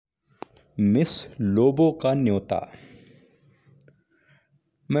Miss Lobo का न्योता।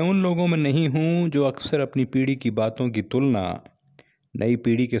 मैं उन लोगों में नहीं हूँ जो अक्सर अपनी पीढ़ी की बातों की तुलना नई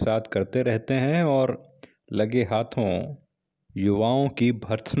पीढ़ी के साथ करते रहते हैं और लगे हाथों युवाओं की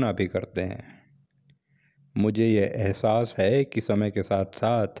भर्त्सना भी करते हैं। मुझे यह एहसास है कि समय के साथ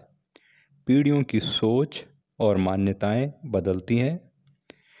साथ पीढ़ियों की सोच और मान्यताएं बदलती हैं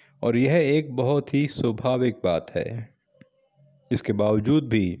और यह एक बहुत ही स्वाभाविक बात है। इसके बावजूद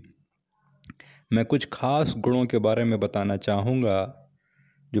भी मैं कुछ खास गुणों के बारे में बताना चाहूँगा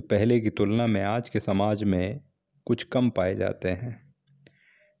जो पहले की तुलना में आज के समाज में कुछ कम पाए जाते हैं।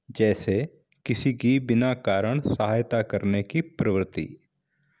 जैसे किसी की बिना कारण सहायता करने की प्रवृत्ति,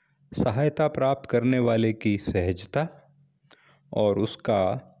 सहायता प्राप्त करने वाले की सहजता और उसका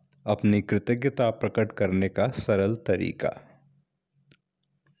अपनी कृतज्ञता प्रकट करने का सरल तरीका।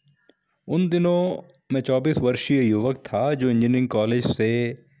 उन दिनों मैं 24 वर्षीय युवक था जो इंजीनियरिंग कॉलेज से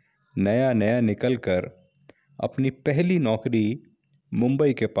नया निकलकर अपनी पहली नौकरी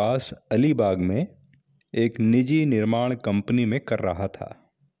मुंबई के पास अलीबाग में एक निजी निर्माण कंपनी में कर रहा था।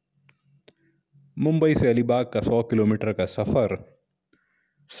 मुंबई से अलीबाग का 100 किलोमीटर का सफ़र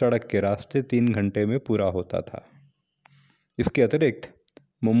सड़क के रास्ते 3 घंटे में पूरा होता था। इसके अतिरिक्त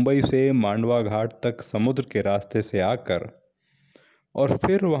मुंबई से मांडवा घाट तक समुद्र के रास्ते से आकर और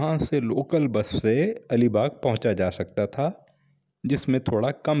फिर वहाँ से लोकल बस से अलीबाग पहुँचा जा सकता था, जिसमें थोड़ा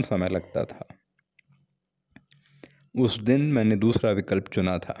कम समय लगता था। उस दिन मैंने दूसरा विकल्प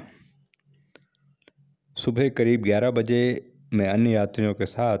चुना था। सुबह करीब 11 बजे मैं अन्य यात्रियों के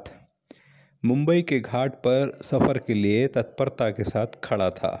साथ मुंबई के घाट पर सफ़र के लिए तत्परता के साथ खड़ा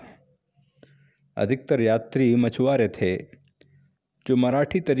था। अधिकतर यात्री मछुआरे थे जो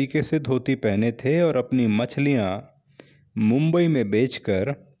मराठी तरीके से धोती पहने थे और अपनी मछलियाँ मुंबई में बेचकर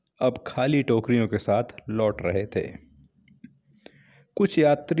अब खाली टोकरियों के साथ लौट रहे थे। कुछ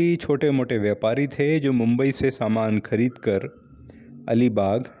यात्री छोटे मोटे व्यापारी थे जो मुंबई से सामान खरीदकर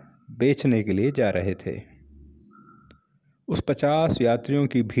अलीबाग बेचने के लिए जा रहे थे। उस 50 यात्रियों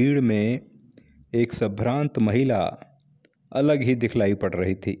की भीड़ में एक संभ्रांत महिला अलग ही दिखलाई पड़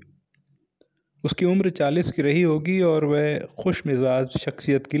रही थी। उसकी उम्र 40 की रही होगी और वह खुश मिजाज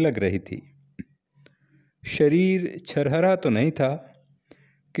शख्सियत की लग रही थी। शरीर छरहरा तो नहीं था,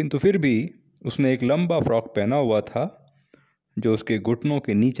 किंतु फिर भी उसने एक लंबा फ्रॉक पहना हुआ था जो उसके घुटनों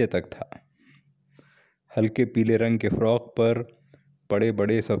के नीचे तक था। हल्के पीले रंग के फ्रॉक पर बड़े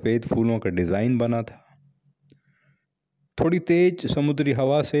बड़े सफ़ेद फूलों का डिज़ाइन बना था। थोड़ी तेज समुद्री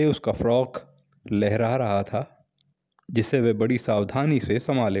हवा से उसका फ्रॉक लहरा रहा था, जिसे वह बड़ी सावधानी से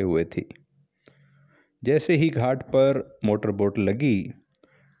संभाले हुए थी। जैसे ही घाट पर मोटर बोट लगी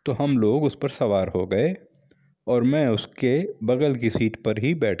तो हम लोग उस पर सवार हो गए और मैं उसके बगल की सीट पर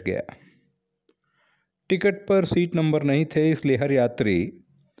ही बैठ गया। टिकट पर सीट नंबर नहीं थे, इसलिए हर यात्री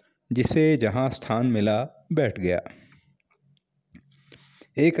जिसे जहां स्थान मिला बैठ गया।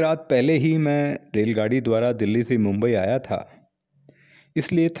 एक रात पहले ही मैं रेलगाड़ी द्वारा दिल्ली से मुंबई आया था,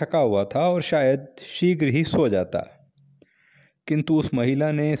 इसलिए थका हुआ था और शायद शीघ्र ही सो जाता, किंतु उस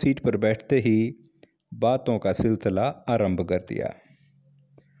महिला ने सीट पर बैठते ही बातों का सिलसिला आरंभ कर दिया।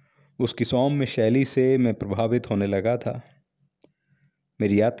 उसकी सौम्य शैली से मैं प्रभावित होने लगा था।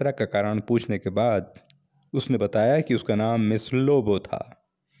 मेरी यात्रा का कारण पूछने के बाद उसने बताया कि उसका नाम मिस लोबो था।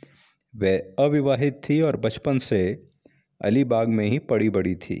 वह अविवाहित थी और बचपन से अलीबाग में ही पड़ी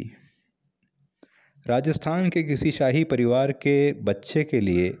बड़ी थी। राजस्थान के किसी शाही परिवार के बच्चे के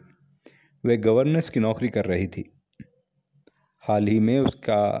लिए वह गवर्नेंस की नौकरी कर रही थी। हाल ही में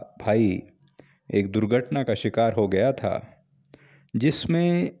उसका भाई एक दुर्घटना का शिकार हो गया था,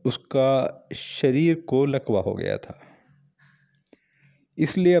 जिसमें उसका शरीर को लकवा हो गया था।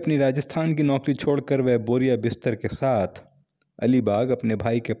 इसलिए अपनी राजस्थान की नौकरी छोड़कर वह बोरिया बिस्तर के साथ अलीबाग अपने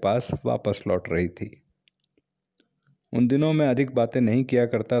भाई के पास वापस लौट रही थी। उन दिनों मैं अधिक बातें नहीं किया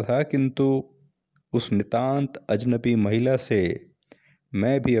करता था, किंतु उस नितांत अजनबी महिला से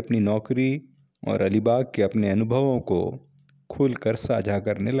मैं भी अपनी नौकरी और अलीबाग के अपने अनुभवों को खुलकर साझा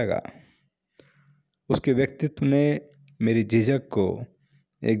करने लगा। उसके व्यक्तित्व ने मेरी झिझक को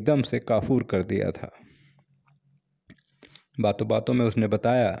एकदम से काफूर कर दिया था। बातों बातों में उसने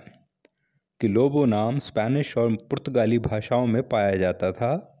बताया कि लोबो नाम स्पेनिश और पुर्तगाली भाषाओं में पाया जाता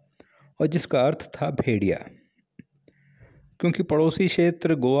था और जिसका अर्थ था भेड़िया। क्योंकि पड़ोसी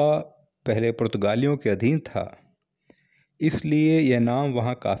क्षेत्र गोवा पहले पुर्तगालियों के अधीन था, इसलिए यह नाम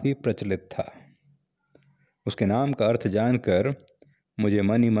वहाँ काफ़ी प्रचलित था। उसके नाम का अर्थ जानकर मुझे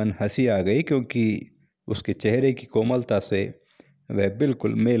मन ही मन हंसी आ गई, क्योंकि उसके चेहरे की कोमलता से वह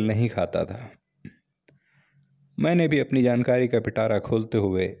बिल्कुल मेल नहीं खाता था। मैंने भी अपनी जानकारी का पिटारा खोलते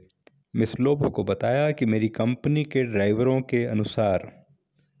हुए मिस लोबो को बताया कि मेरी कंपनी के ड्राइवरों के अनुसार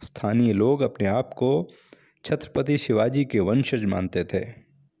स्थानीय लोग अपने आप को छत्रपति शिवाजी के वंशज मानते थे।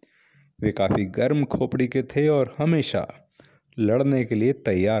 वे काफ़ी गर्म खोपड़ी के थे और हमेशा लड़ने के लिए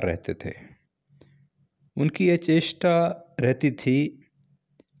तैयार रहते थे। उनकी यह चेष्टा रहती थी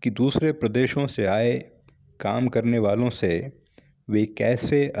कि दूसरे प्रदेशों से आए काम करने वालों से वे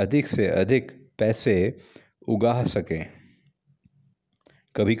कैसे अधिक से अधिक पैसे उगा सकें।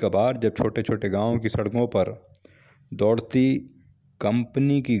 कभी कभार जब छोटे छोटे गांवों की सड़कों पर दौड़ती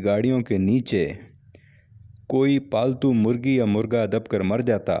कंपनी की गाड़ियों के नीचे कोई पालतू मुर्गी या मुर्गा दबकर मर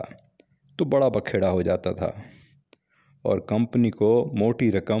जाता तो बड़ा बखेड़ा हो जाता था और कंपनी को मोटी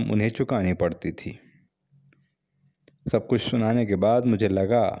रकम उन्हें चुकानी पड़ती थी। सब कुछ सुनाने के बाद मुझे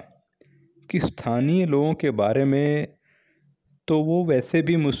लगा कि स्थानीय लोगों के बारे में तो वो वैसे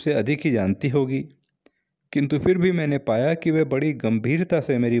भी मुझसे अधिक ही जानती होगी, किंतु फिर भी मैंने पाया कि वे बड़ी गंभीरता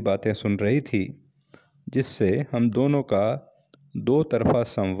से मेरी बातें सुन रही थी, जिससे हम दोनों का दो तरफा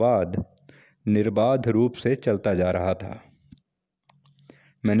संवाद निर्बाध रूप से चलता जा रहा था।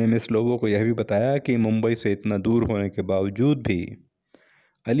 मैंने मिस लोबो को यह भी बताया कि मुंबई से इतना दूर होने के बावजूद भी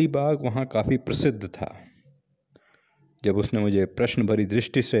अलीबाग वहाँ काफ़ी प्रसिद्ध था। जब उसने मुझे प्रश्न भरी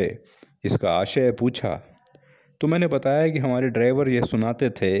दृष्टि से इसका आशय पूछा तो मैंने बताया कि हमारे ड्राइवर यह सुनाते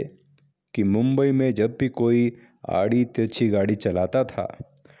थे कि मुंबई में जब भी कोई आड़ी तिरछी गाड़ी चलाता था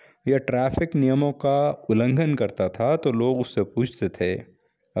या ट्रैफिक नियमों का उल्लंघन करता था तो लोग उससे पूछते थे,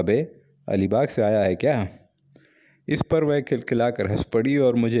 अबे अलीबाग से आया है क्या? इस पर वह खिलखिलाकर हंस पड़ी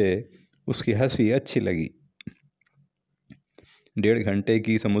और मुझे उसकी हंसी अच्छी लगी। 1.5 घंटे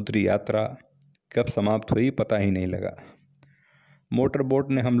की समुद्री यात्रा कब समाप्त हुई पता ही नहीं लगा। मोटर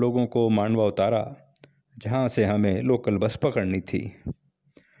बोट ने हम लोगों को मांडवा उतारा, जहाँ से हमें लोकल बस पकड़नी थी।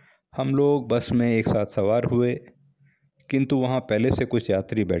 हम लोग बस में एक साथ सवार हुए, किंतु वहाँ पहले से कुछ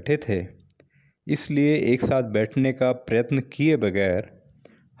यात्री बैठे थे, इसलिए एक साथ बैठने का प्रयत्न किए बगैर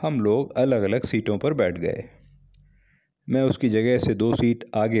हम लोग अलग अलग सीटों पर बैठ गए। मैं उसकी जगह से 2 सीट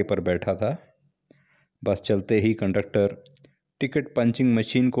आगे पर बैठा था। बस चलते ही कंडक्टर टिकट पंचिंग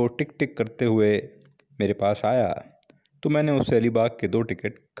मशीन को टिक टिक करते हुए मेरे पास आया तो मैंने उससे अलीबाग के 2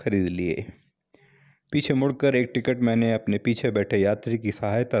 टिकट खरीद लिए। पीछे मुड़कर एक टिकट मैंने अपने पीछे बैठे यात्री की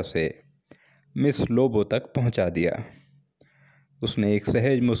सहायता से मिस लोबो तक पहुंचा दिया। उसने एक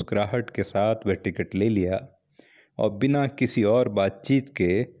सहज मुस्कुराहट के साथ वह टिकट ले लिया और बिना किसी और बातचीत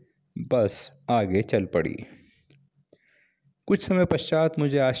के बस आगे चल पड़ी। कुछ समय पश्चात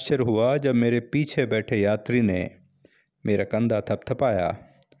मुझे आश्चर्य हुआ जब मेरे पीछे बैठे यात्री ने मेरा कंधा थपथपाया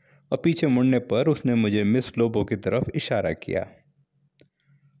और पीछे मुड़ने पर उसने मुझे मिस लोबो की तरफ इशारा किया।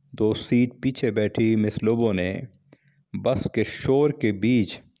 2 सीट पीछे बैठी मिस लोबो ने बस के शोर के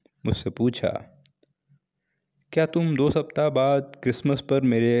बीच मुझसे पूछा, क्या तुम 2 सप्ताह बाद क्रिसमस पर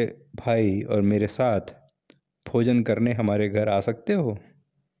मेरे भाई और मेरे साथ भोजन करने हमारे घर आ सकते हो?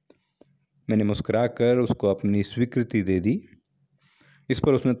 मैंने मुस्कुराकर उसको अपनी स्वीकृति दे दी। इस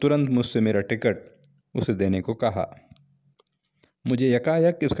पर उसने तुरंत मुझसे मेरा टिकट उसे देने को कहा। मुझे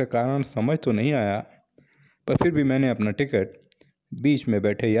यकायक इसका कारण समझ तो नहीं आया, पर फिर भी मैंने अपना टिकट बीच में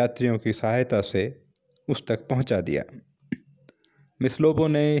बैठे यात्रियों की सहायता से उस तक पहुंचा दिया। मिस लोबो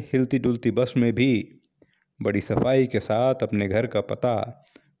ने हिलती डुलती बस में भी बड़ी सफाई के साथ अपने घर का पता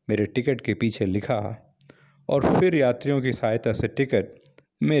मेरे टिकट के पीछे लिखा और फिर यात्रियों की सहायता से टिकट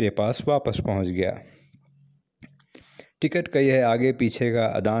मेरे पास वापस पहुंच गया। टिकट का यह आगे पीछे का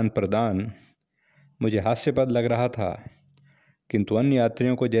आदान प्रदान मुझे हास्यपद लग रहा था, किंतु अन्य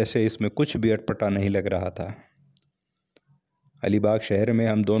यात्रियों को जैसे इसमें कुछ भी अटपटा नहीं लग रहा था। अलीबाग शहर में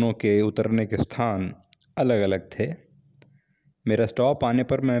हम दोनों के उतरने के स्थान अलग अलग थे। मेरा स्टॉप आने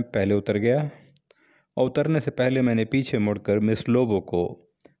पर मैं पहले उतर गया और उतरने से पहले मैंने पीछे मुड़कर मिस लोबो को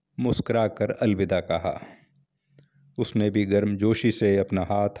मुस्कुराकर अलविदा कहा। उसने भी गर्मजोशी से अपना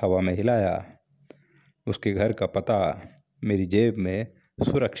हाथ हवा में हिलाया। उसके घर का पता मेरी जेब में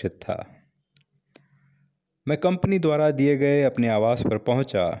सुरक्षित था। मैं कंपनी द्वारा दिए गए अपने आवास पर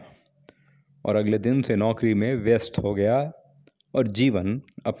पहुंचा और अगले दिन से नौकरी में व्यस्त हो गया और जीवन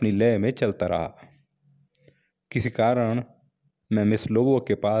अपनी लय में चलता रहा। किसी कारण मैं मिस लोबो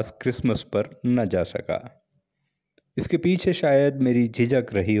के पास क्रिसमस पर न जा सका। इसके पीछे शायद मेरी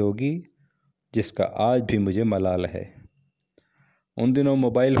झिझक रही होगी, जिसका आज भी मुझे मलाल है। उन दिनों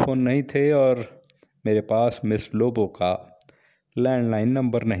मोबाइल फ़ोन नहीं थे और मेरे पास मिस लोबो का लैंडलाइन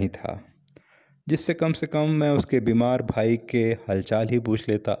नंबर नहीं था, जिससे कम से कम मैं उसके बीमार भाई के हालचाल ही पूछ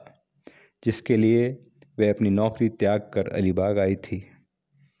लेता, जिसके लिए वह अपनी नौकरी त्याग कर अलीबाग आई थी।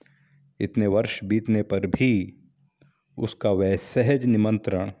 इतने वर्ष बीतने पर भी उसका वह सहज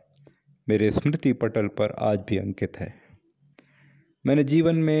निमंत्रण मेरे स्मृति पटल पर आज भी अंकित है। मैंने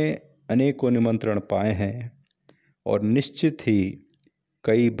जीवन में अनेकों निमंत्रण पाए हैं और निश्चित ही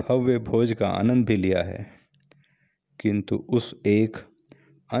कई भव्य भोज का आनंद भी लिया है, किंतु उस एक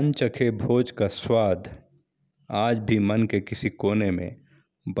अनचखे भोज का स्वाद आज भी मन के किसी कोने में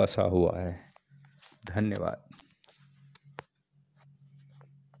बसा हुआ है। धन्यवाद।